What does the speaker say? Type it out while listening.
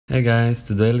Hey guys,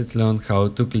 today let's learn how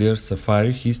to clear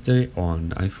Safari history on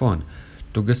iPhone.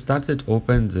 To get started,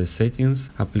 open the Settings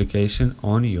application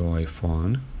on your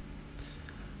iPhone.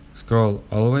 Scroll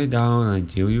all the way down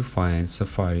until you find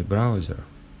Safari browser.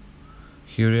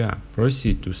 Here you are.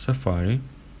 Proceed to Safari.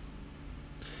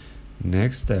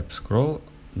 Next step, scroll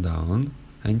down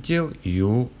until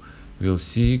you will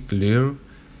see Clear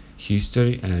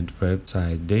History and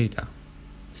Website Data.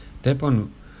 Tap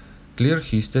on Clear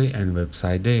History and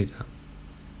Website Data.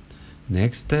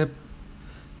 Next step,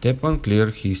 tap on Clear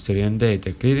History and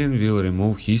Data. Clearing will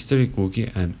remove history,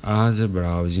 cookie and other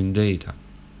browsing data.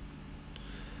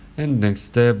 And next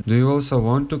step, do you also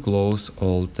want to close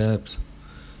all tabs?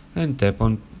 And tap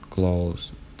on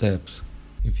Close tabs.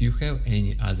 If you have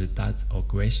any other thoughts or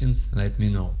questions, let me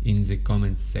know in the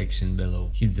comments section below.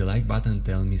 Hit the like button,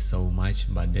 tell me so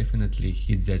much, but definitely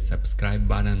hit that subscribe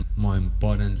button. More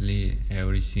importantly,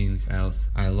 everything else.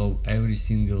 I love every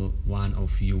single one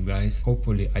of you guys.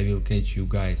 Hopefully I will catch you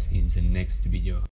guys in the next video.